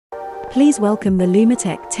Please welcome the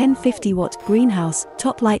Lumatek 1050-watt greenhouse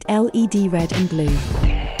top light LED red and blue.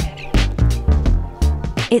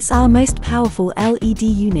 It's our most powerful LED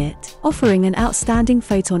unit, offering an outstanding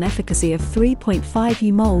photon efficacy of 3.5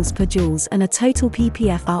 umols per joules and a total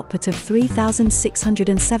PPF output of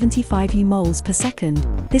 3,675 umols per second.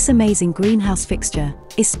 This amazing greenhouse fixture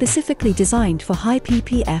is specifically designed for high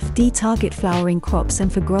PPFD target flowering crops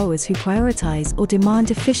and for growers who prioritize or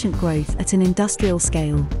demand efficient growth at an industrial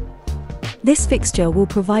scale. This fixture will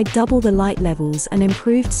provide double the light levels and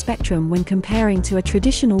improved spectrum when comparing to a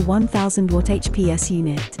traditional 1000-watt HPS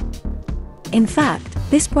unit. In fact,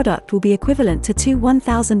 this product will be equivalent to two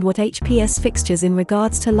 1000-watt HPS fixtures in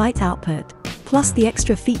regards to light output, plus the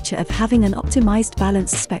extra feature of having an optimized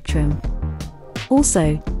balanced spectrum.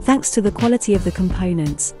 Also, thanks to the quality of the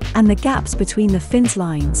components and the gaps between the fins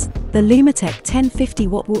lines, the Lumatek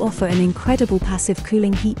 1050-watt will offer an incredible passive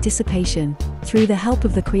cooling heat dissipation through the help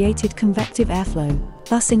of the created convective airflow,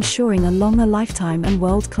 thus ensuring a longer lifetime and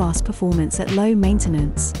world-class performance at low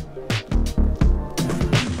maintenance.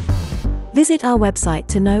 Visit our website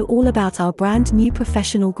to know all about our brand new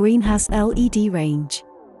professional greenhouse LED range.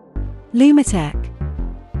 Lumatek,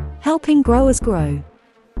 helping growers grow.